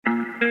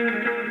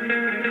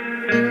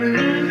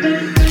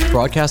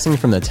Broadcasting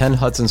from the 10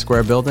 Hudson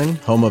Square building,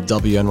 home of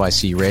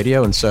WNYC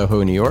Radio in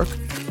Soho, New York,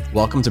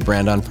 welcome to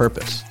Brand on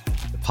Purpose,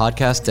 the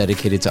podcast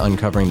dedicated to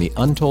uncovering the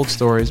untold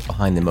stories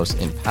behind the most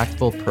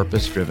impactful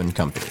purpose-driven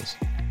companies.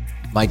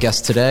 My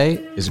guest today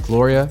is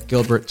Gloria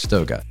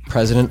Gilbert-Stoga,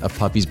 president of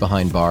Puppies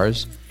Behind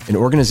Bars, an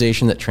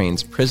organization that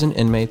trains prison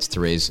inmates to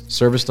raise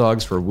service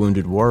dogs for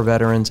wounded war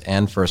veterans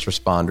and first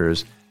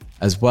responders,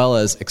 as well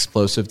as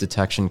explosive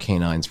detection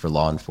canines for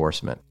law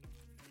enforcement.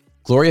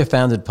 Gloria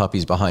founded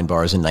Puppies Behind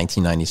Bars in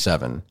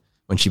 1997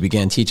 when she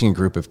began teaching a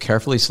group of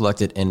carefully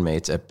selected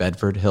inmates at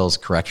Bedford Hills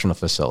Correctional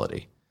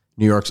Facility,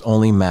 New York's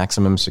only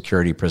maximum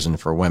security prison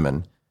for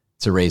women,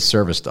 to raise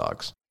service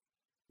dogs.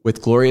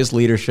 With Gloria's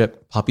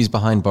leadership, Puppies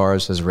Behind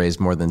Bars has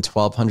raised more than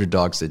 1,200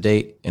 dogs to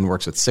date and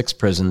works with 6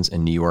 prisons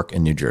in New York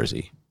and New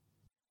Jersey.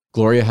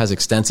 Gloria has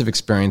extensive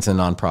experience in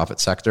the nonprofit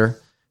sector.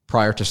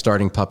 Prior to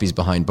starting Puppies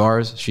Behind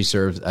Bars, she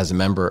served as a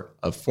member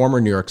of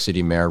former New York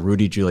City Mayor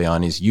Rudy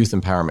Giuliani's Youth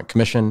Empowerment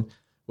Commission,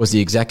 was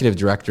the executive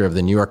director of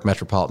the New York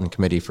Metropolitan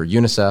Committee for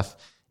UNICEF,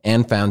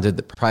 and founded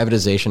the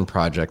Privatization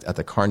Project at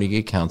the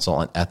Carnegie Council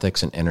on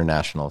Ethics and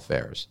International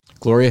Affairs.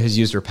 Gloria has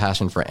used her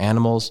passion for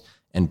animals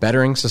and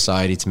bettering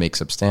society to make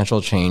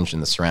substantial change in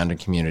the surrounding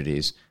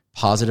communities,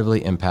 positively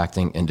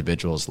impacting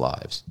individuals'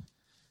 lives.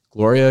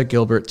 Gloria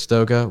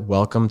Gilbert-Stoga,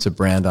 welcome to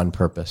Brand on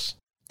Purpose.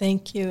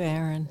 Thank you,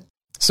 Aaron.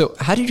 So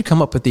how did you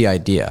come up with the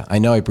idea? I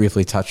know I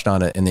briefly touched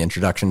on it in the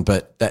introduction,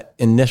 but that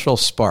initial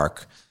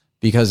spark,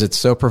 because it's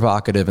so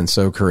provocative and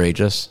so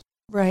courageous.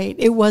 Right.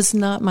 It was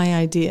not my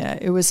idea.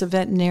 It was a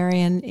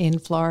veterinarian in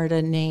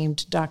Florida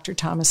named Dr.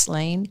 Thomas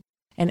Lane.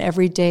 And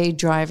every day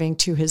driving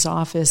to his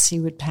office, he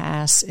would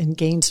pass in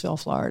Gainesville,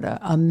 Florida,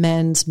 a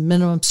men's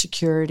minimum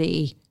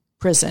security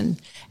prison.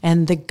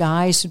 And the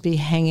guys would be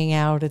hanging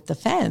out at the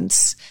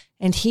fence.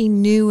 And he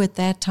knew at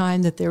that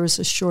time that there was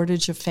a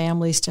shortage of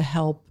families to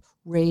help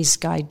raise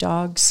guide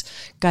dogs.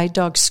 Guide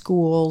dog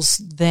schools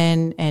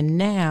then and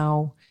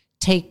now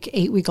take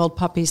 8-week-old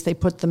puppies, they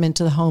put them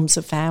into the homes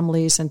of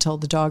families until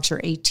the dogs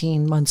are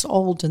 18 months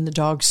old, and the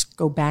dogs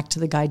go back to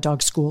the guide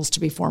dog schools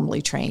to be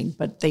formally trained,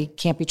 but they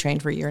can't be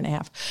trained for a year and a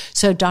half.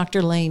 So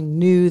Dr. Lane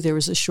knew there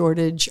was a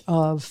shortage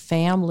of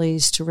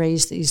families to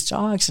raise these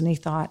dogs, and he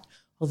thought,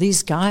 well,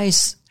 these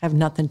guys have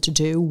nothing to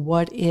do.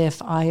 What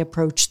if I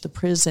approached the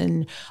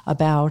prison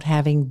about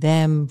having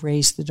them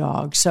raise the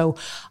dog? So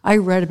I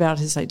read about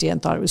his idea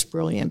and thought it was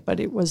brilliant, but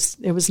it was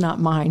not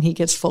mine. He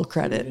gets full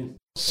credit.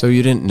 So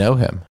you didn't know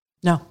him?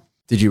 No.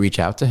 Did you reach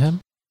out to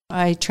him?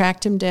 I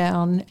tracked him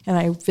down and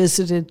I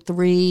visited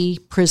 3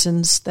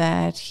 prisons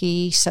that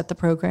he set the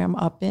program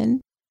up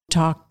in.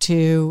 Talked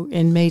to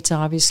inmates,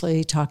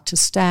 obviously, talked to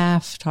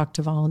staff, talked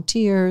to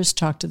volunteers,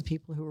 talked to the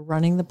people who were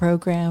running the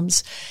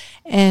programs,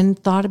 and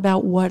thought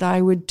about what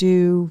I would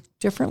do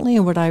differently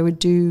and what I would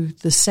do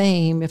the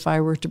same if I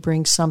were to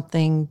bring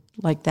something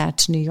like that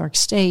to New York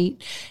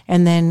State.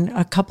 And then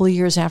a couple of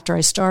years after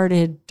I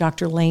started,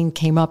 Dr. Lane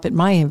came up at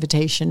my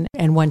invitation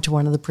and went to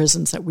one of the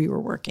prisons that we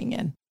were working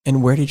in.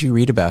 And where did you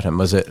read about him?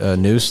 Was it a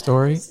news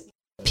story?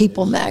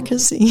 People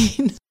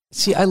magazine.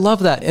 See, I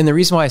love that. And the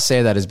reason why I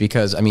say that is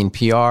because, I mean,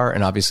 PR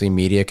and obviously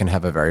media can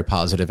have a very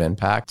positive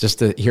impact. Just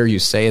to hear you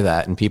say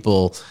that, and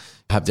people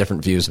have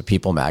different views of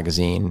People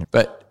magazine.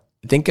 But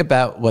think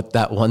about what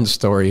that one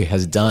story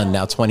has done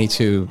now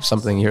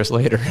 22-something years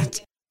later.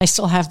 I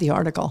still have the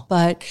article,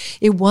 but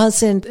it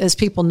wasn't, as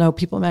people know,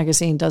 People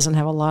magazine doesn't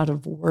have a lot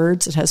of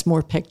words. It has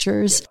more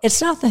pictures.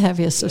 It's not the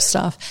heaviest of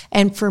stuff.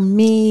 And for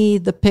me,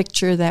 the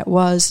picture that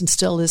was and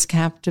still is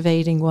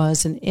captivating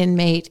was an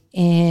inmate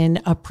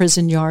in a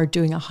prison yard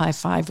doing a high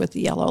five with the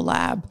yellow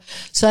lab.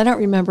 So I don't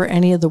remember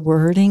any of the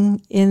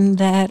wording in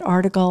that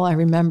article. I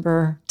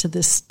remember to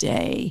this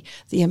day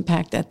the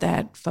impact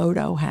that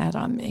photo had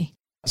on me.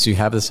 So you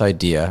have this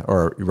idea,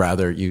 or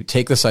rather you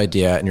take this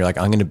idea and you're like,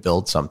 I'm going to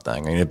build something.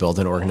 I'm going to build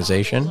an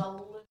organization.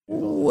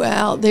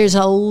 Well, there's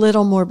a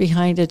little more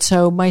behind it.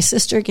 So my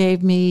sister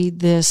gave me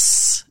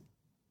this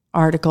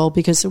article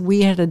because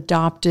we had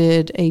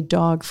adopted a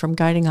dog from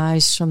Guiding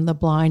Eyes from the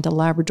Blind, a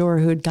Labrador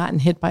who had gotten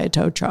hit by a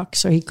tow truck,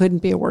 so he couldn't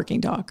be a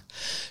working dog.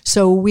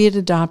 So we had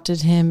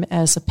adopted him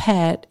as a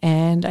pet,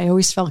 and I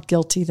always felt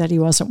guilty that he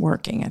wasn't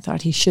working. I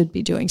thought he should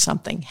be doing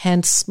something.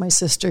 Hence, my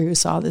sister, who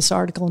saw this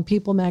article in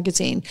People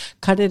magazine,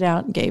 cut it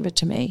out and gave it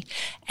to me.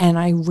 And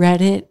I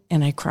read it,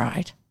 and I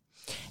cried.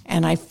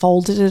 And I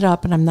folded it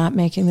up, and I'm not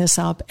making this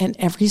up. And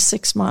every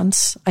 6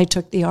 months, I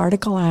took the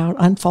article out,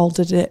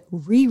 unfolded it,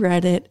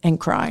 reread it, and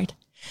cried.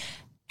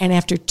 And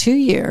after 2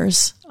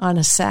 years, on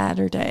a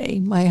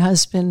Saturday, my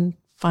husband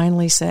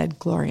finally said,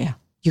 Gloria,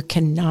 you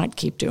cannot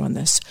keep doing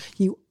this.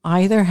 You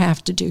either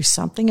have to do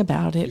something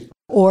about it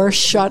or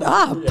shut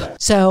up. Yeah.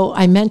 So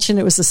I mentioned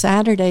it was a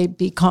Saturday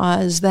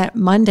because that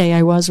Monday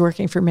I was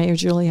working for Mayor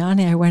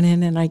Giuliani. I went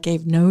in and I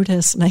gave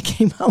notice, and I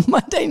came home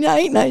Monday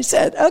night and I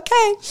said,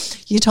 okay,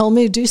 you told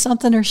me to do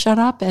something or shut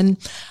up, and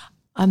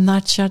I'm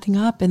not shutting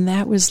up. And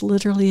that was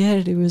literally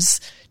it. It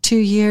was 2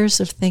 years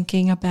of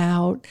thinking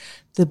about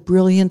the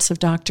brilliance of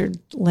Dr.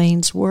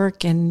 Lane's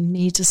work and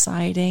me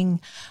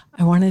deciding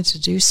I wanted to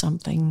do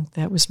something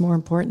that was more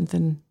important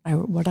than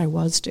what I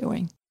was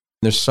doing.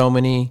 There's so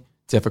many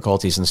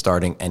difficulties in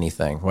starting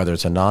anything, whether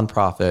it's a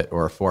nonprofit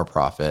or a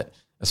for-profit,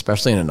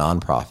 especially in a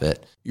nonprofit.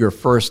 Your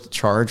first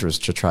charge was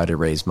to try to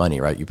raise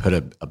money, right? You put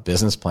a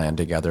business plan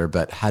together,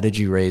 but how did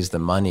you raise the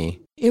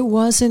money? It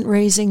wasn't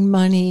raising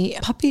money.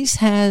 Puppies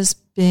has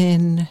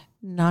been,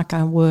 knock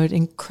on wood,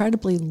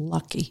 incredibly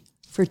lucky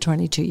for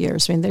 22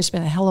 years. I mean, there's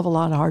been a hell of a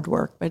lot of hard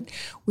work, but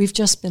we've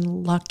just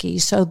been lucky.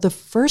 So the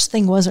first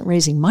thing wasn't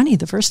raising money.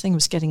 The first thing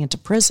was getting into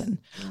prison.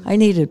 I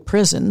needed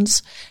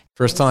prisons.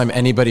 First time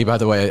anybody, by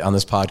the way, on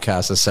this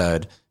podcast has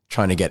said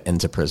trying to get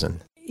into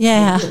prison.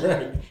 Yeah.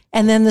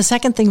 And then the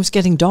second thing was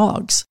getting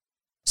dogs.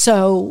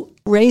 So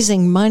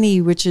raising money,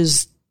 which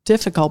is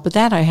difficult, but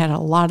that I had a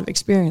lot of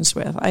experience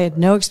with. I had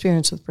no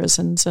experience with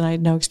prisons and I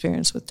had no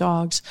experience with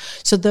dogs.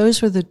 So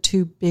those were the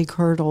two big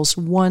hurdles.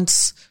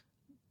 Once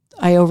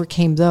I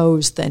overcame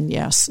those, then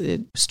yes,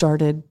 it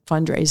started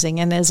fundraising.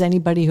 And as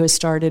anybody who has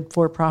started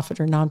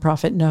for-profit or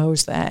nonprofit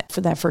knows, that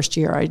for that first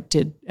year, I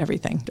did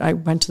everything. I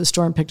went to the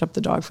store and picked up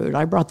the dog food.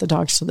 I brought the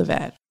dogs to the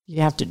vet.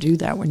 You have to do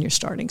that when you're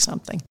starting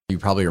something. You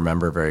probably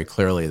remember very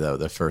clearly, though,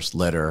 the first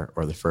litter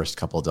or the first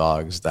couple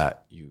dogs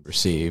that you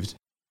received.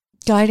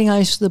 Guiding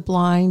Eyes for the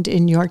Blind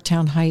in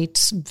Yorktown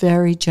Heights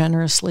very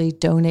generously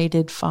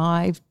donated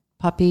 5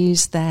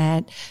 puppies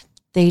that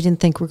they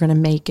didn't think were going to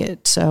make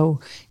it. So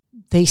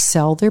they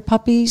sell their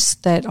puppies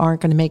that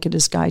aren't going to make it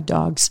as guide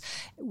dogs,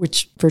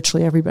 which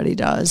virtually everybody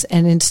does.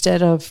 And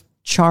instead of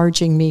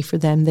charging me for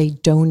them, they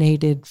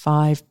donated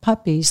 5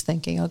 puppies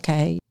thinking,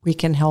 okay, we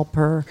can help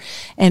her.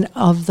 And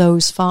of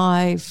those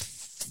 5,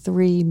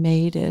 3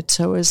 made it.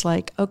 So it was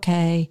like,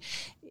 okay,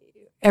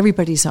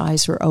 everybody's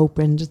eyes were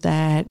opened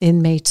that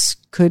inmates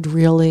could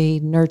really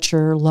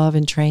nurture, love,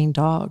 and train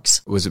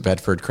dogs. Was it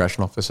Bedford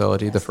Correctional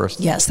Facility, the first?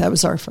 Yes, that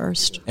was our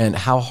first. And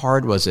how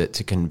hard was it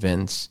to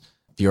convince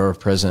Bureau of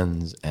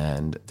Prisons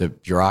and the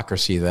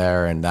bureaucracy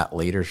there and that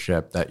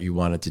leadership that you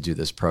wanted to do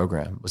this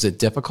program? Was it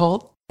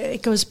difficult?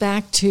 It goes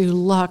back to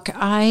luck.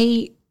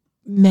 I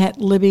met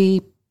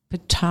Libby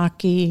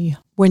Pataki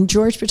when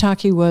George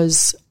Pataki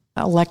was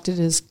elected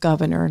as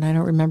governor, and I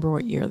don't remember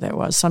what year that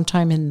was,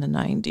 sometime in the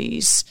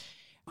 90s.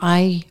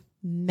 I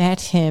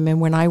met him, and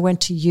when I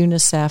went to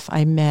UNICEF,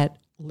 I met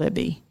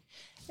Libby.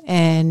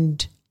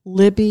 And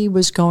Libby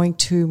was going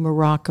to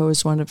Morocco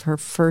as one of her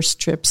first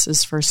trips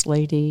as First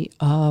Lady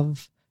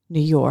of New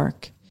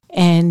York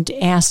and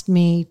asked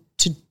me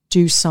to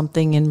do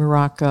something in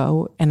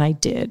Morocco, and I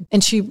did.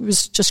 And she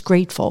was just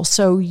grateful.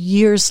 So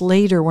years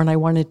later, when I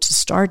wanted to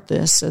start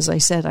this, as I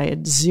said, I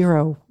had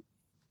 0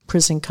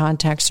 prison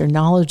contacts or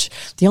knowledge.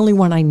 The only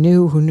one I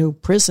knew who knew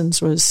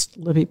prisons was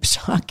Libby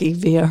Pataki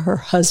via her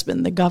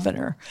husband, the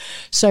governor.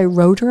 So I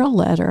wrote her a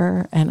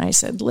letter, and I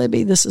said,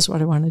 Libby, this is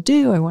what I want to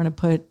do. I want to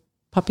put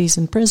puppies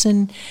in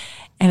prison.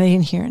 And I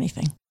didn't hear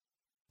anything.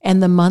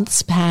 And the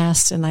months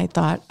passed, and I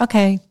thought,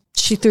 okay,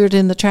 she threw it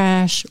in the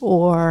trash,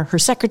 or her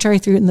secretary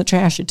threw it in the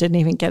trash. It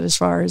didn't even get as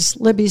far as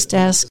Libby's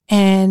desk.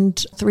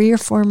 And 3 or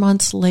 4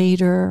 months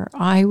later,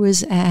 I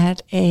was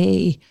at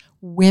a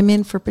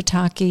Women for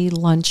Pataki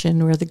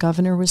luncheon where the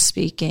governor was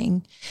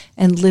speaking,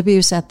 and Libby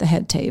was at the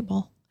head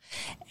table.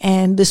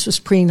 And this was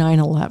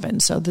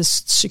pre-9/11, so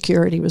this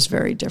security was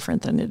very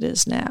different than it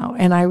is now.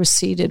 And I was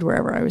seated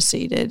wherever I was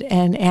seated.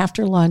 And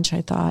after lunch,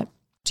 I thought,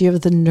 do you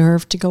have the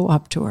nerve to go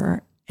up to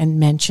her and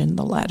mention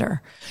the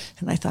letter?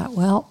 And I thought,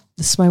 well,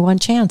 this is my one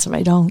chance if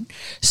I don't.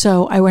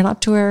 So I went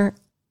up to her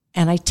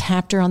and I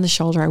tapped her on the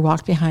shoulder. I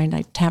walked behind,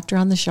 I tapped her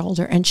on the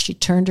shoulder, and she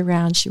turned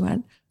around. She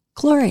went,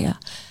 Gloria,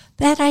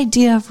 that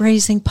idea of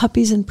raising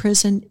puppies in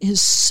prison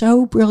is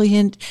so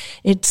brilliant.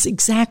 It's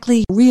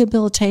exactly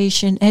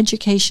rehabilitation,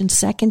 education,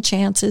 second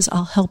chances.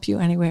 I'll help you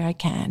any way I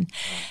can.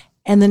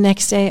 And the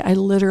next day, I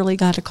literally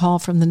got a call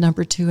from the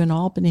number 2 in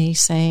Albany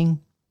saying,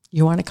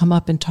 you want to come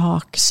up and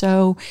talk?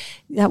 So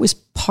that was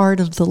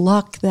part of the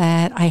luck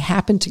that I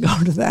happened to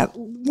go to that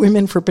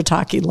Women for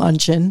Pataki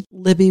luncheon.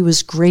 Libby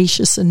was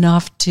gracious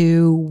enough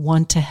to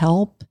want to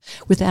help.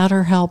 Without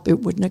her help, it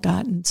wouldn't have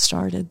gotten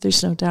started.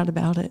 There's no doubt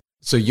about it.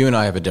 So you and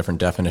I have a different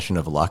definition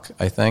of luck,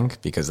 I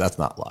think, because that's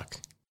not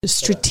luck.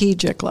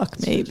 Strategic luck,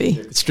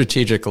 maybe.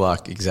 Strategic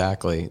luck,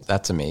 exactly.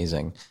 That's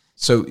amazing.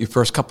 So your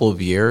first couple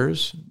of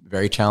years,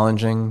 very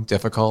challenging,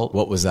 difficult.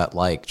 What was that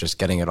like, just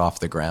getting it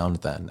off the ground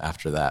then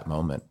after that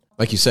moment?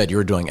 Like you said, you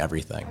were doing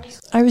everything.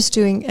 I was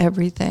doing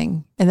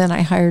everything. And then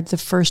I hired the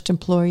first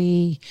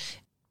employee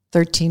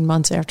 13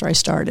 months after I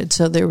started.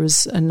 So there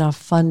was enough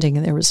funding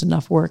and there was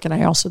enough work. And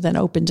I also then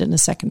opened in a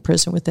second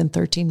prison within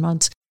 13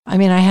 months. I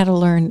mean, I had to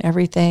learn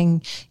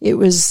everything. It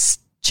was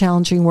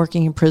challenging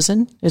working in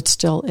prison. It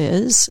still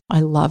is. I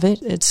love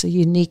it. It's a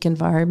unique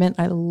environment.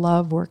 I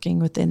love working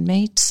with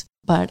inmates,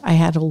 but I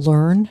had to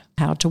learn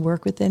how to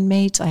work with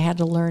inmates. I had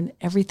to learn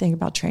everything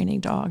about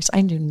training dogs.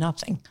 I knew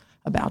nothing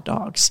about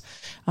dogs.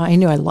 I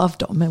knew I loved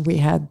them, and we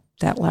had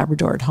that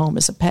Labrador at home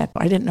as a pet,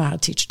 but I didn't know how to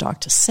teach a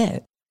dog to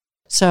sit.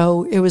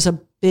 So it was a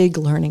big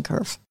learning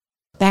curve.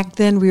 Back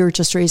then, we were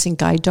just raising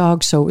guide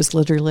dogs, so it was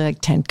literally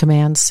like 10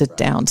 commands, sit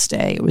down,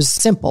 stay. It was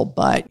simple,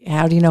 but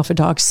how do you know if a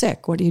dog's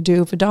sick? What do you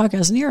do if a dog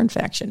has an ear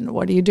infection?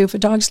 What do you do if a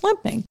dog's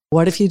limping?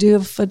 What if you do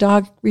if a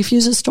dog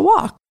refuses to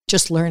walk?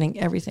 Just learning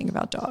everything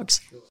about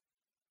dogs.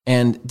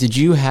 And did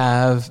you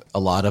have a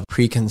lot of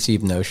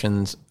preconceived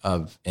notions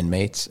of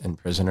inmates and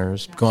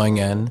prisoners going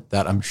in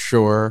that I'm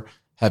sure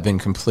have been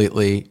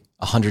completely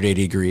 180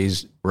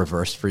 degrees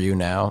reversed for you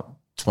now,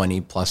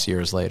 20 plus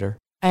years later?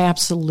 I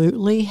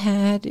absolutely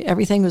had.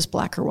 Everything was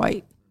black or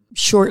white.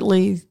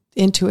 Shortly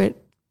into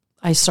it,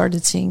 I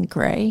started seeing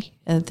gray.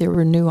 There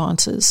were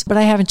nuances, but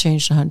I haven't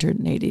changed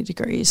 180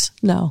 degrees.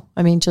 No.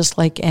 I mean, just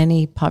like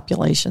any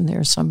population, there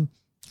are some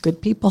good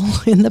people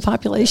in the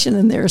population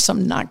and there are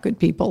some not good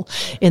people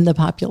in the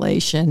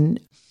population.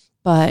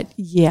 But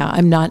yeah,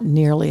 I'm not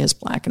nearly as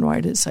black and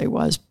white as I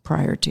was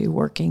prior to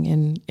working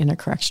in a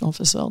correctional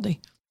facility.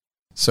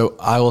 So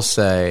I will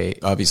say,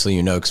 obviously,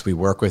 because we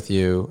work with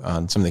you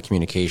on some of the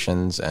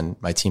communications and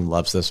my team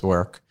loves this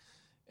work.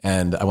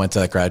 And I went to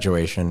that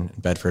graduation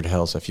in Bedford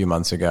Hills a few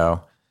months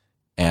ago.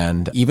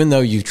 And even though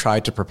you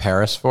tried to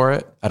prepare us for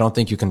it, I don't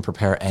think you can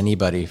prepare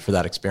anybody for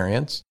that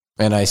experience.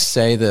 And I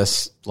say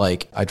this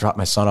like I dropped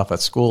my son off at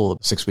school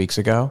 6 weeks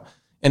ago.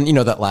 And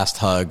that last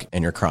hug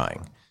and you're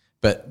crying.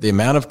 But the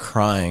amount of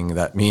crying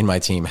that me and my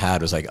team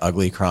had was like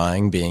ugly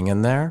crying being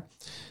in there.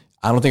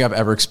 I don't think I've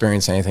ever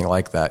experienced anything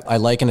like that. I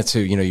liken it to,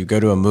 you go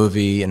to a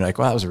movie and you're like,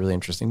 wow, that was a really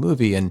interesting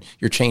movie. And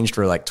you're changed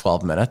for like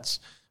 12 minutes.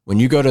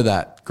 When you go to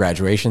that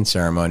graduation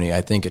ceremony,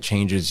 I think it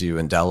changes you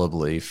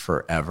indelibly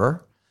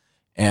forever.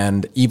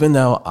 And even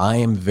though I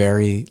am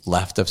very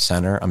left of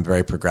center, I'm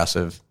very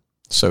progressive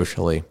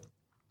socially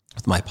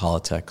with my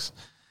politics.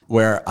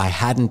 Where I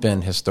hadn't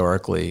been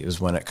historically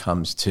is when it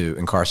comes to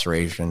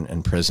incarceration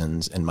and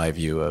prisons, in my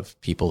view of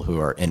people who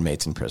are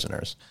inmates and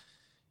prisoners.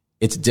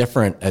 It's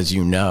different, as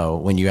you know,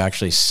 when you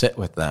actually sit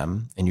with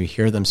them and you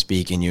hear them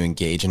speak and you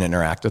engage and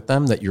interact with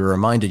them, that you're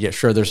reminded, yeah,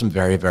 sure, there's some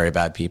very, very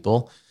bad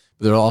people,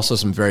 but there are also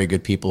some very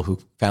good people who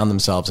found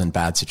themselves in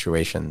bad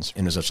situations,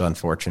 and it's just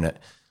unfortunate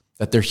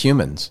that they're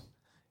humans.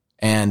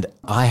 And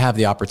I have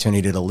the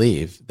opportunity to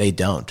leave. They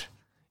don't.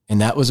 And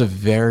that was a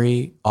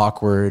very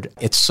awkward,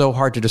 it's so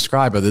hard to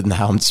describe other than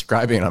how I'm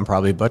describing it. I'm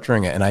probably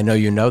butchering it. And I know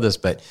you know this,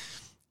 but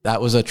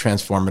that was a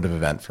transformative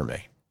event for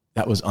me.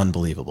 That was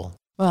unbelievable.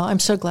 Well, I'm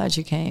so glad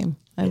you came.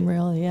 I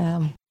really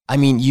am. I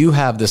mean, you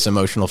have this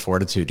emotional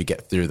fortitude to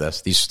get through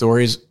this. These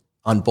stories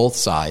on both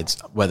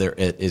sides, whether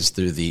it is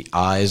through the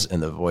eyes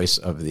and the voice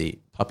of the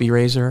puppy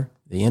raiser,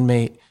 the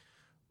inmate,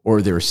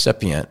 or the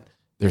recipient,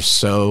 they're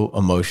so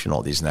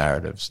emotional, these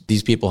narratives.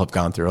 These people have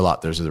gone through a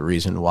lot. There's a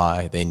reason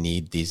why they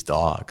need these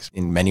dogs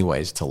in many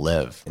ways to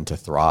live and to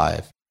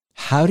thrive.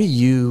 How do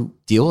you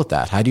deal with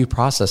that? How do you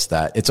process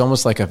that? It's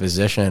almost like a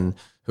physician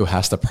who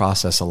has to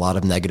process a lot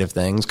of negative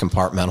things,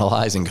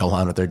 compartmentalize, and go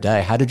on with their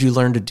day. How did you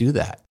learn to do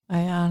that?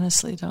 I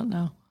honestly don't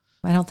know.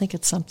 I don't think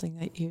it's something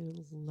that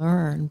you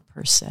learn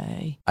per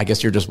se. I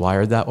guess you're just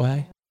wired that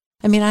way?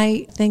 I mean,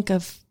 I think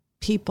of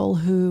people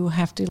who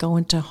have to go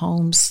into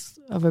homes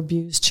of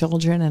abused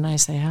children, and I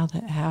say,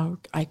 how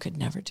I could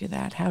never do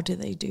that. How do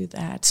they do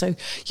that? So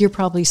you're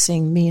probably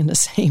seeing me in the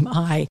same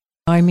eye.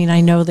 I mean,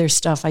 I know there's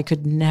stuff I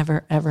could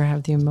never, ever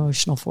have the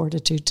emotional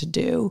fortitude to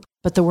do.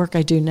 But the work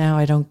I do now,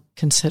 I don't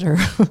consider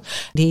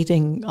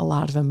needing a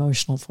lot of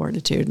emotional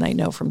fortitude. And I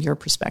know from your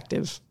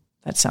perspective,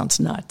 that sounds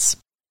nuts.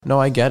 No,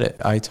 I get it.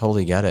 I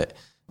totally get it.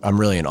 I'm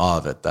really in awe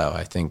of it, though.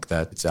 I think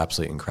that it's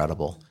absolutely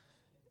incredible.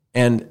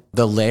 And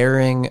the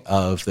layering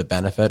of the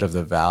benefit of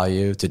the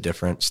value to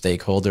different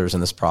stakeholders in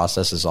this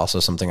process is also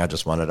something I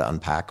just wanted to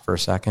unpack for a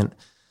second,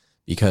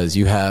 because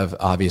you have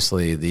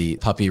obviously the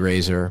puppy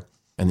raiser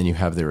and then you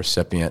have the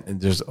recipient.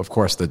 And there's, of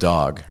course, the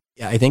dog.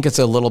 Yeah, I think it's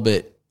a little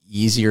bit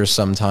easier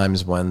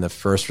sometimes when the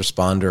first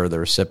responder or the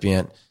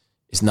recipient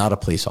is not a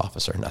police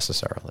officer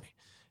necessarily.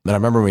 But I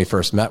remember when we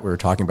first met, we were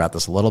talking about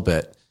this a little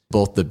bit,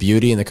 both the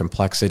beauty and the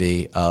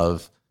complexity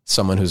of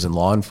someone who's in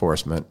law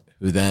enforcement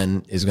who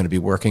then is going to be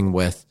working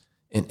with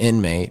an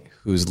inmate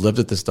who's lived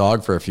with this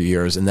dog for a few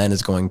years and then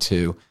is going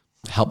to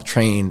help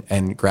train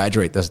and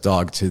graduate this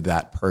dog to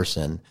that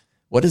person.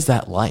 What is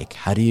that like?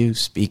 How do you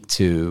speak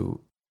to,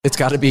 it's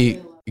got to be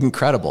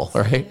incredible,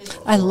 right?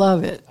 I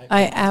love it.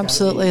 I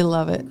absolutely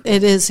love it.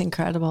 It is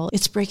incredible.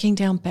 It's breaking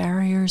down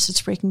barriers.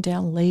 It's breaking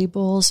down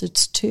labels.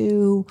 It's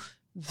two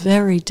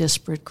very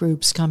disparate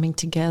groups coming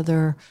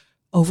together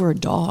over a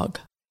dog.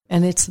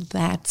 And it's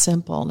that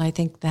simple. And I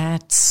think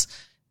that's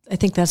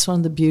one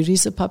of the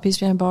beauties of Puppies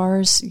Behind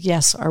Bars.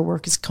 Yes, our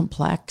work is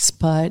complex,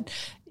 but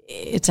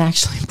it's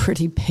actually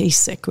pretty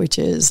basic, which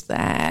is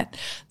that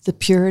the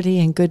purity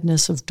and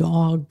goodness of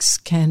dogs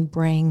can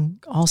bring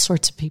all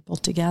sorts of people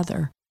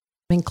together,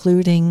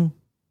 including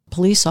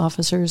police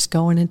officers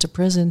going into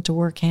prison to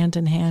work hand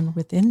in hand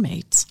with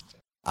inmates.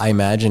 I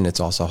imagine it's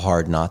also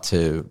hard not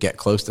to get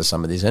close to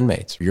some of these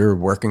inmates. You're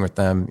working with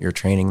them, you're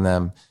training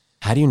them.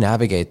 How do you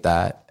navigate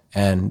that?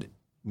 And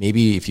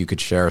maybe if you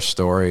could share a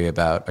story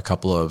about a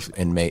couple of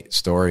inmate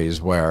stories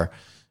where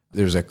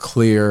there's a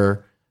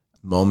clear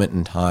moment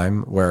in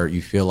time where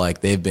you feel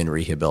like they've been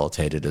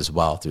rehabilitated as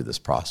well through this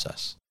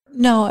process?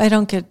 No, I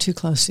don't get too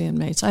close to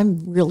inmates.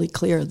 I'm really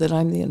clear that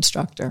I'm the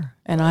instructor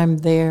and I'm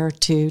there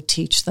to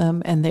teach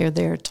them and they're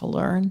there to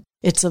learn.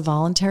 It's a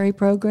voluntary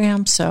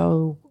program,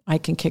 so I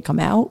can kick them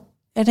out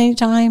at any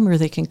time or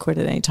they can quit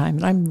at any time.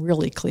 And I'm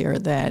really clear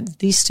that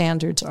these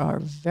standards are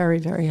very,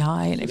 very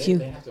high. And if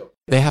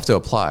they have to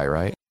apply,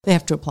 right? They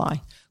have to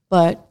apply.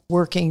 But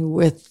working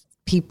with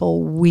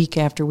people week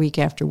after week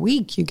after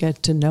week, you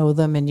get to know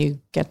them and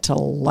you get to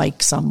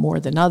like some more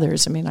than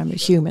others. I mean, I'm a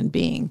human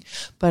being,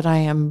 but I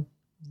am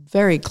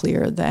very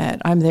clear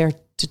that I'm there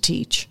to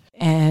teach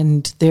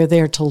and they're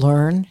there to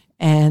learn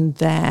and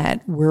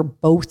that we're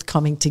both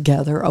coming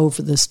together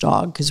over this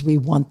dog because we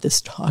want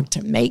this dog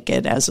to make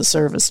it as a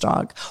service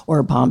dog or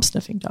a bomb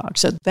sniffing dog.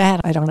 So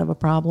that I don't have a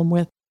problem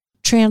with.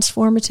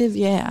 Transformative,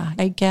 yeah.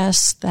 I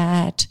guess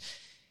that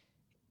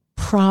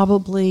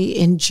probably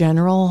in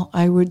general,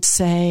 I would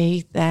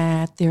say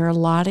that there are a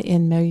lot of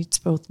inmates,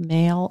 both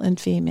male and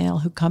female,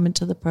 who come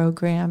into the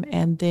program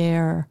and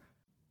they're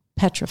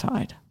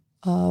petrified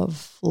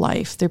of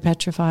life. They're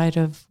petrified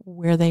of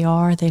where they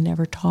are. They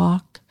never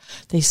talk.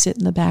 They sit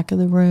in the back of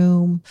the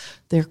room.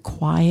 They're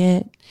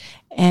quiet.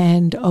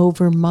 And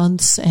over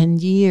months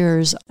and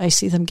years, I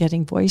see them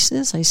getting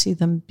voices. I see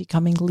them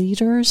becoming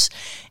leaders.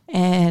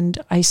 And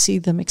I see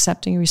them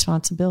accepting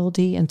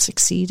responsibility and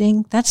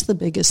succeeding. That's the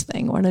biggest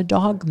thing. When a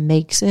dog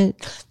makes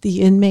it,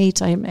 the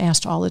inmates, I'm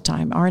asked all the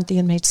time, aren't the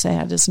inmates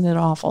sad? Isn't it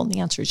awful? And the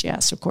answer is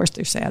yes. Of course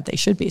they're sad. They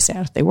should be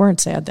sad. If they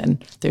weren't sad, then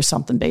there's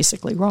something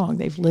basically wrong.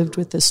 They've lived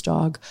with this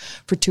dog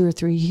for 2 or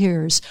 3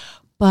 years.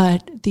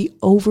 But the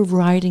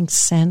overriding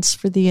sense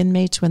for the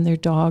inmates when their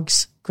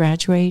dogs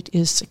graduate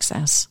is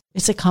success.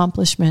 It's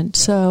accomplishment.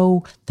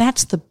 So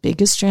that's the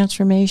biggest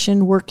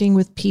transformation, working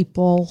with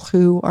people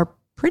who are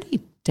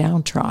pretty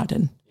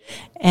downtrodden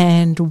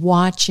and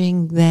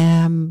watching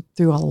them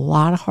through a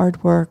lot of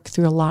hard work,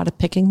 through a lot of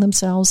picking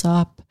themselves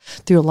up,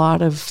 through a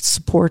lot of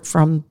support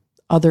from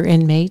other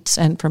inmates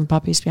and from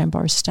Puppy Span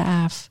Bar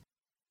staff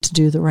to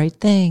do the right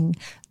thing.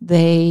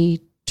 They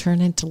turn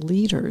into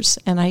leaders.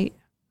 And I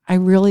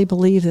really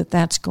believe that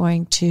that's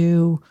going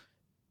to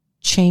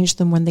change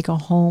them when they go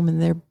home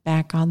and they're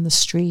back on the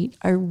street.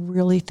 I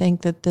really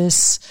think that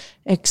this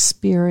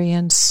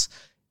experience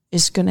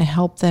is going to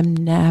help them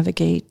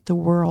navigate the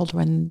world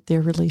when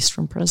they're released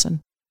from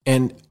prison.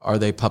 And are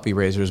they puppy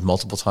raisers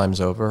multiple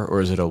times over,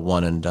 or is it a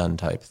one and done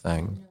type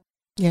thing?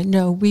 Yeah,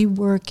 no, we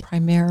work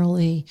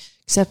primarily,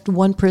 except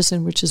one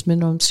prison, which is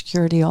minimum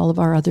security. All of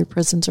our other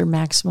prisons are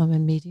maximum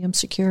and medium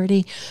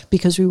security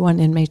because we want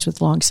inmates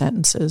with long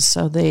sentences.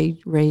 So they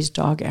raise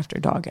dog after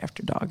dog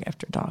after dog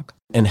after dog.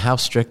 And how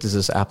strict is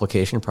this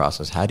application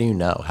process? How do you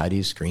know? How do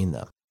you screen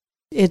them?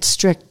 It's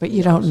strict, but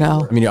you don't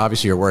know. I mean,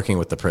 obviously you're working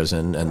with the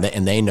prison and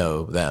they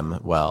know them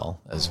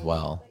well as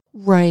well.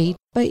 Right.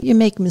 But you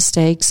make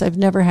mistakes. I've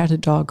never had a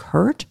dog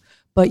hurt.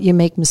 But you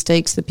make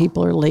mistakes that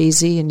people are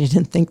lazy and you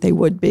didn't think they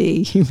would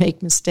be. You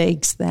make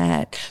mistakes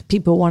that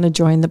people want to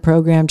join the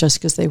program just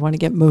because they want to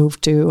get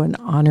moved to an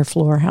honor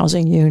floor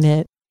housing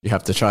unit. You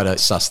have to try to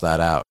suss that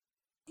out.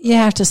 You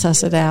have to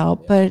suss it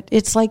out. But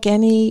it's like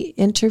any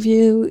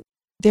interview.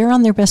 They're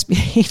on their best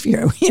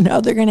behavior. You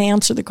know, they're going to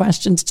answer the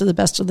questions to the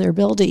best of their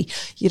ability.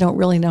 You don't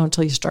really know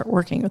until you start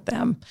working with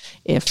them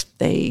if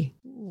they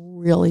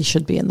really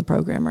should be in the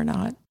program or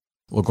not.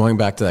 Well, going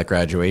back to that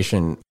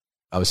graduation,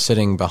 I was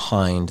sitting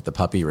behind the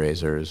puppy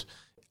raisers.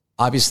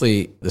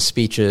 Obviously, the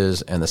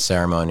speeches and the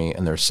ceremony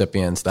and the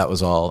recipients, that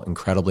was all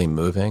incredibly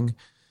moving.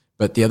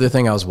 But the other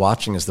thing I was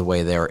watching is the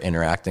way they were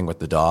interacting with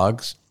the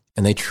dogs.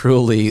 And they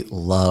truly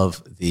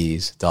love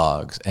these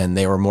dogs. And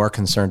they were more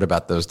concerned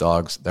about those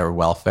dogs, their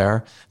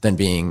welfare, than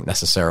being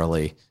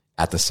necessarily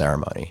at the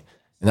ceremony.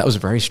 And that was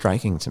very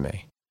striking to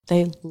me.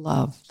 They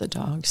love the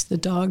dogs. The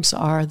dogs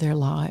are their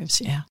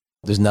lives, yeah.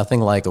 There's nothing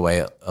like the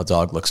way a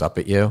dog looks up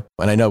at you.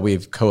 And I know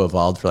we've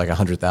co-evolved for like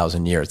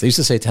 100,000 years. They used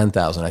to say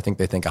 10,000. I think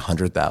they think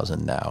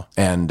 100,000 now.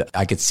 And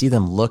I could see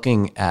them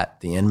looking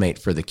at the inmate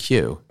for the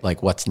cue,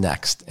 like what's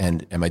next?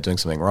 And am I doing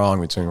something wrong?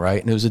 Am I doing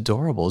right? And it was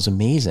adorable. It was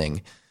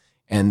amazing.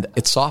 And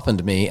it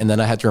softened me. And then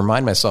I had to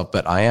remind myself,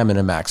 but I am in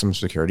a maximum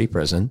security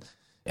prison.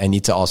 I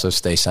need to also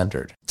stay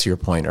centered. To your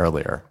point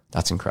earlier,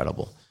 that's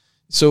incredible.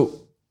 So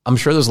I'm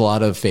sure there's a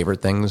lot of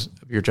favorite things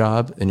of your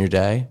job in your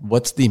day.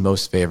 What's the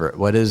most favorite?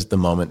 What is the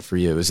moment for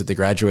you? Is it the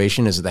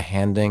graduation? Is it the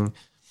handing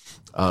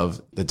of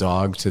the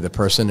dog to the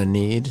person in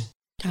need?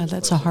 God,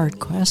 that's a hard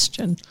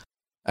question.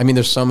 I mean,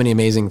 there's so many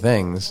amazing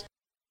things.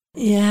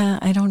 Yeah,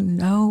 I don't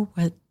know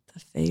what the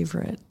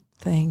favorite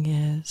thing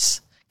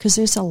is because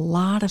there's a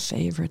lot of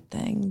favorite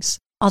things.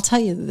 I'll tell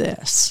you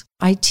this.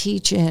 I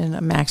teach in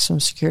a maximum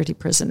security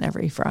prison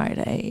every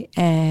Friday,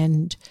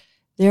 and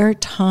there are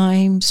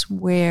times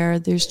where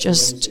there's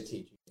just...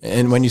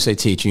 And when you say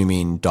teach, you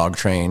mean dog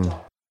train?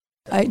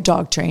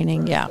 Dog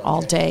training, yeah,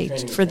 all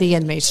day for the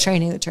inmates,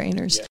 training the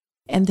trainers.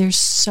 And there's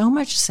so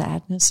much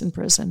sadness in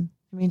prison.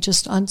 I mean,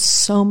 just on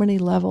so many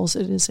levels,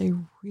 it is a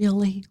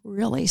really,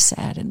 really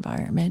sad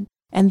environment.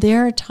 And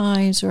there are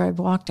times where I've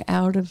walked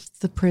out of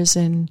the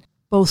prison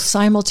both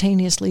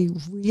simultaneously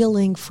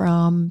reeling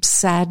from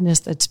sadness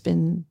that's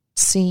been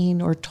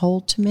seen or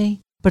told to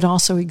me, but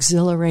also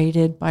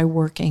exhilarated by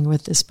working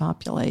with this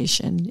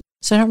population.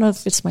 So I don't know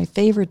if it's my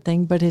favorite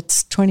thing, but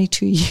it's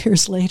 22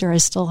 years later, I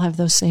still have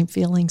those same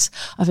feelings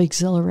of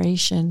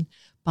exhilaration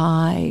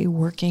by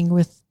working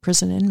with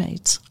prison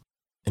inmates.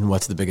 And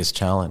what's the biggest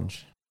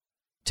challenge?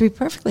 To be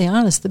perfectly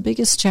honest, the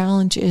biggest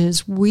challenge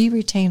is we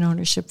retain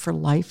ownership for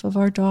life of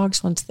our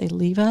dogs once they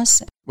leave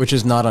us. Which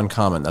is not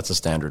uncommon. That's a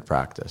standard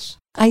practice.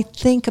 I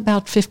think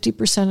about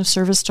 50% of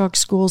service dog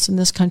schools in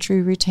this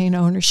country retain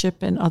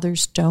ownership and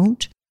others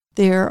don't.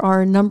 There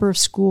are a number of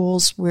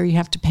schools where you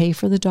have to pay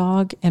for the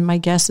dog, and my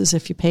guess is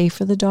if you pay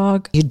for the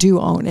dog, you do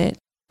own it.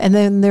 And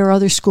then there are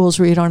other schools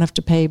where you don't have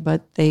to pay,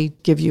 but they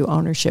give you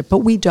ownership. But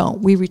we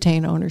don't. We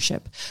retain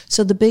ownership.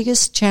 So the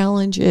biggest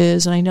challenge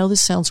is, and I know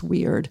this sounds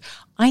weird,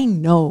 I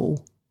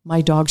know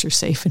my dogs are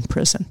safe in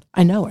prison.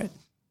 I know it.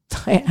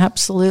 I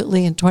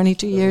absolutely, in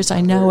 22 years,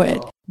 I know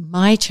it.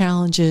 My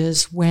challenge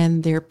is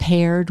when they're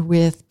paired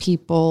with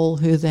people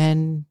who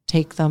then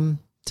take them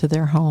to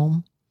their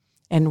home,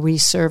 and we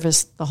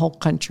service the whole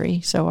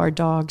country, so our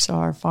dogs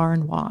are far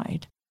and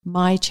wide.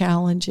 My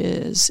challenge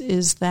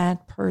is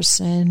that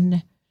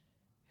person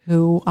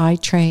who I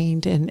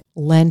trained and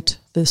lent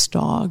this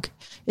dog,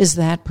 is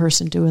that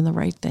person doing the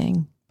right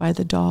thing by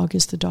the dog?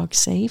 Is the dog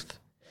safe?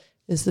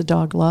 Is the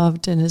dog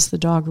loved? And is the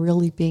dog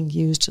really being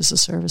used as a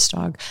service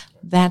dog?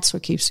 That's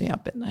what keeps me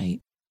up at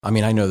night. I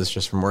mean, I know this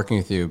just from working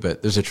with you,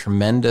 but there's a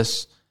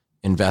tremendous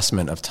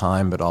investment of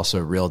time, but also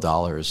real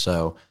dollars.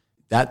 So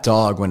that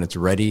dog, when it's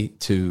ready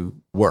to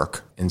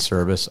work in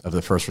service of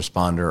the first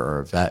responder or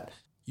a vet,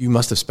 you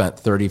must have spent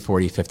 $30,000,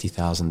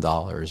 $40,000,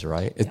 $50,000,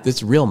 right? Yeah.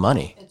 It's real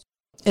money.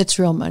 It's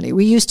real money.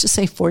 We used to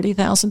say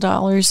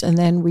 $40,000, and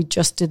then we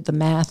just did the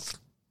math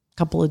a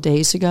couple of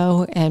days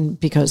ago, and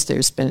because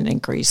there's been an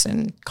increase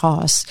in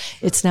costs,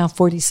 it's now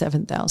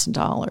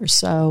 $47,000.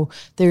 So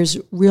there's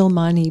real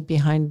money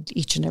behind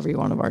each and every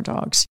one of our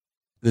dogs.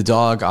 The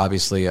dog,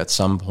 obviously, at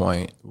some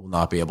point will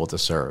not be able to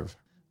serve.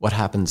 What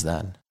happens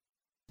then?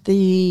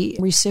 The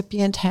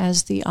recipient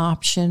has the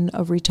option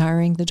of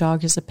retiring the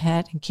dog as a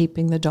pet and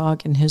keeping the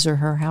dog in his or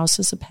her house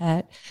as a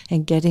pet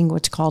and getting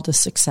what's called a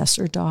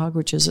successor dog,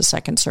 which is a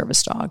second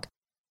service dog,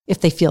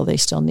 if they feel they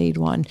still need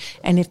one.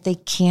 And if they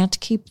can't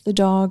keep the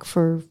dog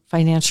for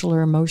financial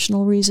or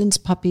emotional reasons,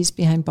 Puppies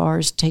Behind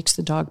Bars takes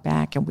the dog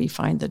back and we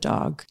find the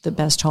dog the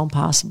best home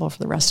possible for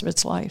the rest of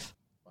its life.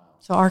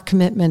 So our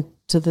commitment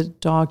to the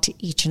dog, to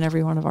each and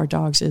every one of our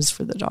dogs, is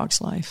for the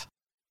dog's life.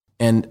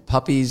 And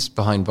Puppies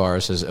Behind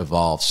Bars has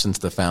evolved since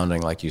the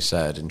founding, like you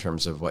said, in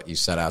terms of what you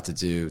set out to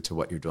do to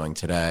what you're doing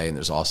today. And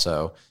there's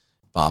also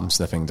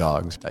bomb-sniffing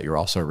dogs that you're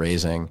also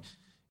raising.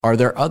 Are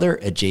there other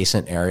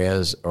adjacent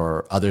areas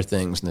or other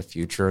things in the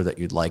future that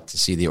you'd like to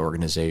see the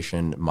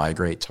organization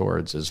migrate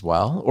towards as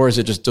well? Or is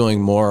it just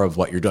doing more of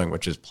what you're doing,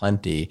 which is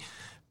plenty,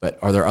 but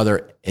are there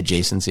other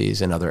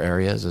adjacencies in other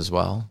areas as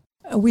well?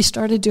 We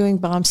started doing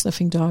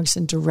bomb-sniffing dogs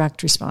in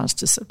direct response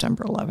to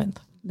September 11th.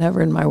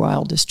 Never in my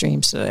wildest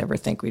dreams did I ever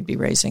think we'd be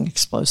raising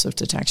explosive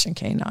detection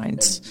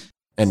canines.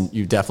 And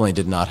you definitely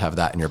did not have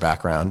that in your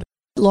background.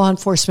 Law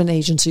enforcement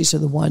agencies are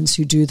the ones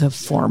who do the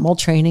formal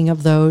training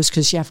of those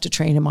because you have to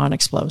train them on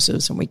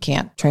explosives, and we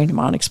can't train them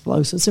on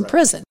explosives in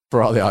prison.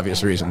 For all the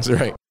obvious reasons,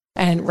 right?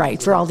 And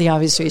right, for all the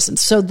obvious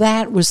reasons. So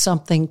that was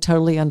something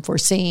totally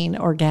unforeseen,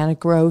 organic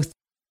growth.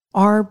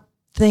 Our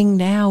thing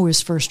now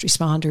is first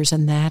responders,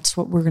 and that's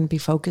what we're going to be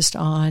focused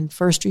on.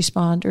 First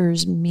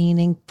responders,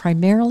 meaning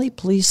primarily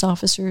police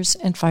officers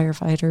and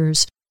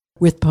firefighters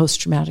with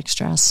post-traumatic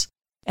stress.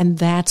 And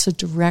that's a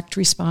direct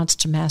response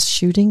to mass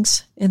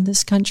shootings in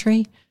this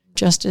country.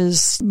 Just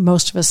as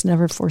most of us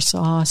never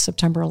foresaw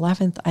September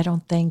 11th,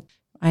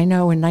 I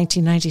know in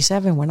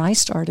 1997 when I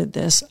started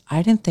this,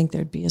 I didn't think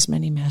there'd be as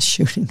many mass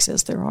shootings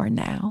as there are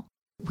now.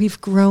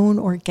 We've grown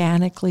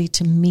organically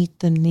to meet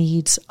the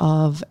needs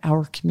of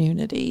our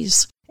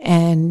communities.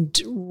 And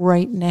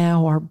right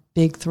now, our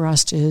big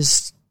thrust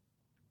is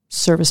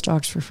service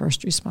dogs for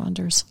first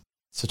responders.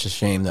 Such a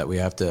shame that we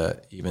have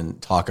to even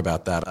talk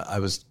about that. I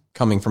was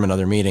coming from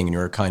another meeting and you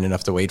were kind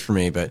enough to wait for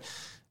me, but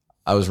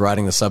I was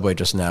riding the subway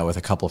just now with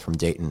a couple from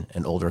Dayton,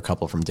 an older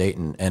couple from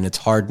Dayton, and it's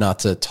hard not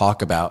to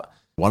talk about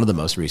one of the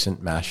most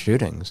recent mass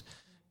shootings.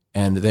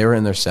 And they were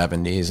in their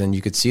 70s, and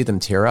you could see them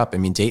tear up. I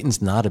mean,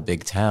 Dayton's not a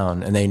big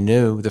town, and they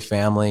knew the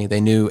family.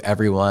 They knew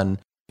everyone.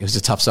 It was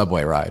a tough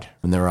subway ride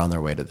when they were on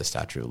their way to the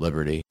Statue of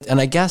Liberty. And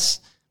I guess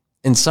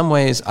in some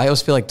ways, I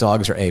always feel like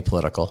dogs are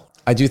apolitical.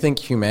 I do think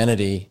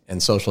humanity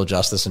and social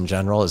justice in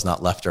general is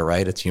not left or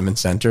right. It's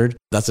human-centered.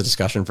 That's a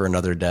discussion for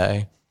another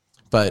day.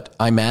 But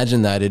I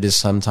imagine that it is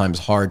sometimes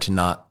hard to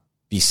not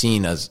be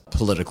seen as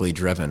politically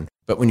driven.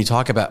 But when you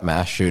talk about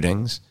mass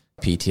shootings,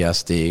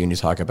 PTSD, and you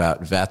talk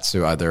about vets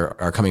who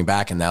either are coming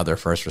back and now they're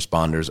first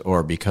responders,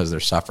 or because they're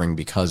suffering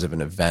because of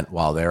an event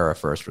while they're a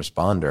first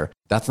responder,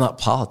 that's not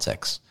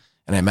politics.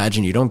 And I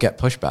imagine you don't get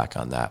pushback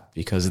on that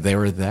because they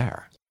were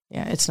there.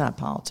 Yeah, it's not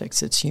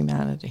politics, it's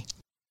humanity.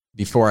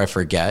 Before I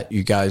forget,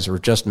 you guys were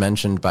just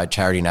mentioned by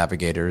Charity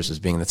Navigators as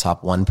being the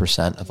top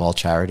 1% of all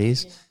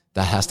charities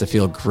That has to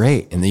feel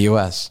great in the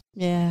U.S.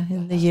 Yeah,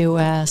 in the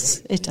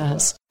U.S., it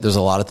does. There's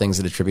a lot of things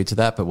that attribute to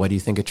that, but what do you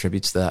think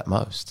attributes to that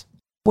most?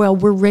 Well,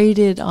 we're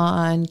rated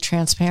on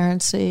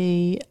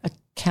transparency,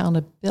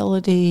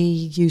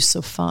 accountability, use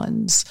of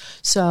funds.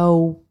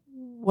 So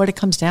what it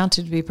comes down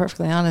to be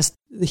perfectly honest,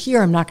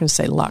 here I'm not going to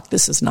say luck.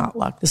 This is not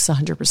luck. This is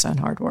 100%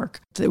 hard work.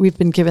 We've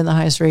been given the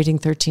highest rating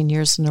 13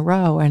 years in a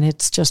row, and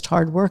it's just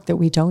hard work that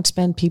we don't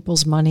spend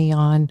people's money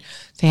on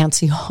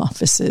fancy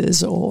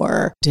offices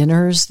or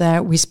dinners,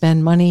 that we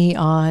spend money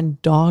on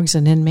dogs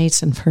and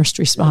inmates and first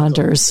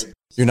responders.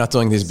 You're not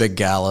doing these big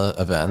gala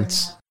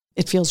events.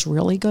 It feels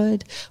really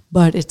good,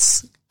 but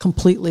it's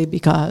completely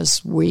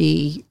because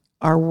we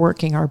are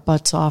working our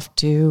butts off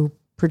to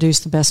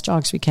produce the best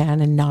dogs we can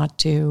and not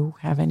to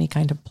have any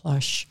kind of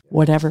plush,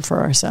 whatever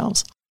for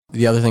ourselves.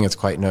 The other thing that's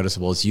quite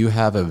noticeable is you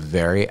have a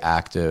very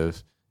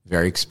active,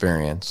 very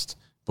experienced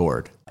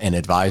board and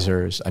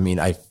advisors. I mean,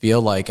 I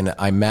feel like, and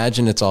I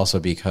imagine it's also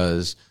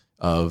because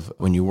of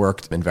when you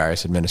worked in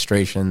various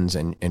administrations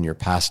and your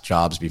past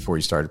jobs before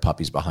you started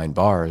Puppies Behind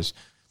Bars,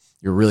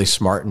 you're really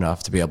smart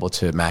enough to be able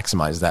to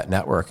maximize that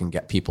network and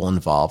get people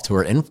involved who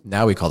are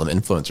now we call them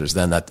influencers.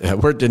 Then that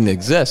word didn't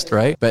exist,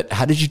 right? But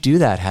how did you do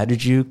that? How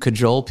did you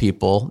cajole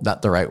people,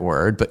 not the right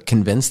word, but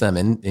convince them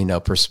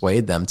and,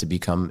 persuade them to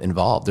become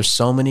involved? There's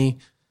so many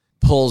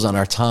pulls on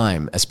our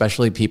time,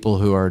 especially people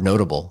who are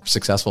notable,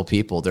 successful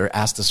people. They're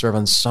asked to serve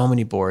on so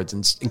many boards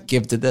and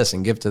give to this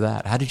and give to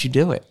that. How did you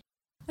do it?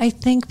 I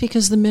think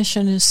because the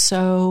mission is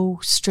so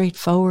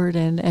straightforward,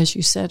 and as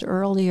you said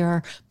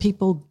earlier,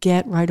 people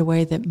get right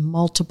away that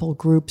multiple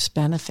groups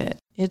benefit.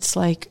 It's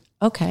like,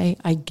 okay,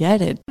 I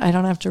get it. I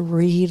don't have to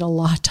read a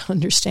lot to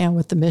understand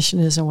what the mission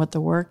is and what the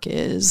work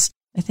is.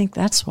 I think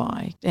that's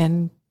why.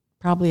 And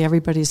probably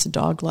everybody's a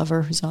dog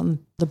lover who's on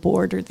the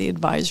board or the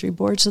advisory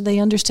board, so they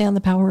understand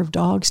the power of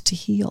dogs to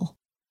heal.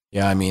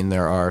 Yeah, I mean,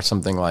 there are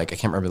something like, I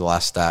can't remember the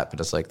last stat, but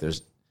it's like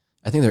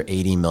I think there are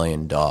 80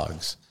 million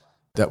dogs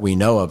that we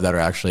know of that are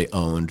actually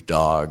owned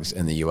dogs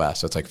in the U.S.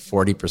 So it's like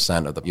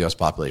 40% of the U.S.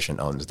 population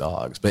owns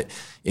dogs. But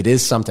it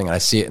is something, and I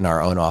see it in our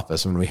own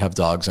office when we have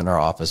dogs in our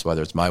office,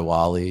 whether it's my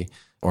Wally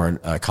or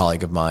a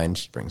colleague of mine,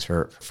 she brings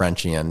her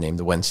Frenchie in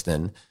named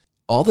Winston.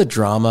 All the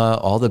drama,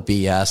 all the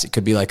BS, it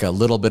could be like a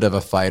little bit of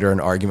a fight or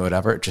an argument,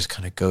 whatever, it just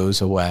kind of goes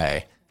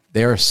away.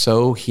 They're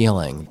so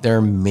healing. They're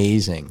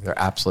amazing. They're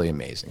absolutely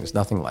amazing. There's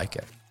nothing like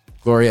it.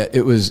 Gloria,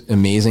 it was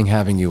amazing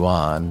having you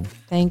on.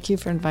 Thank you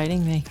for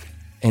inviting me.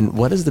 And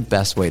what is the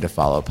best way to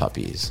follow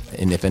puppies?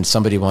 And if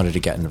somebody wanted to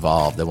get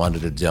involved, they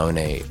wanted to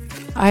donate?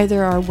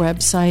 Either our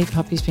website,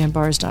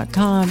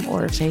 puppiesbehandbars.com,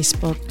 or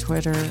Facebook,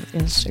 Twitter,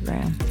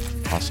 Instagram.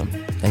 Awesome.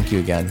 Thank you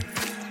again.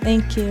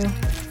 Thank you.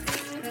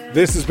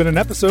 This has been an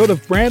episode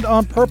of Brand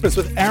on Purpose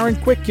with Aaron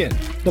Kwittken,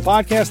 the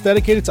podcast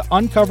dedicated to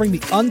uncovering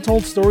the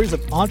untold stories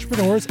of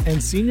entrepreneurs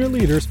and senior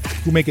leaders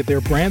who make it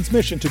their brand's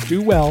mission to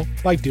do well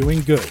by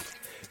doing good.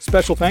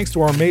 Special thanks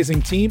to our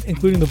amazing team,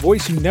 including the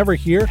voice you never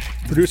hear,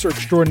 producer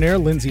extraordinaire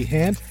Lindsay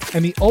Hand,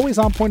 and the always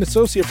on-point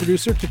associate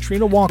producer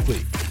Katrina Walkley,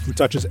 who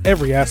touches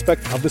every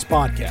aspect of this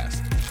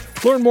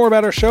podcast. Learn more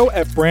about our show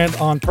at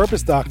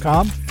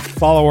brandonpurpose.com,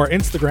 follow our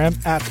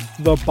Instagram at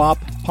The Bop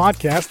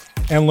Podcast,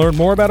 and learn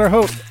more about our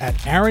host at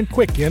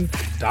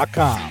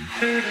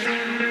aaronkwittken.com.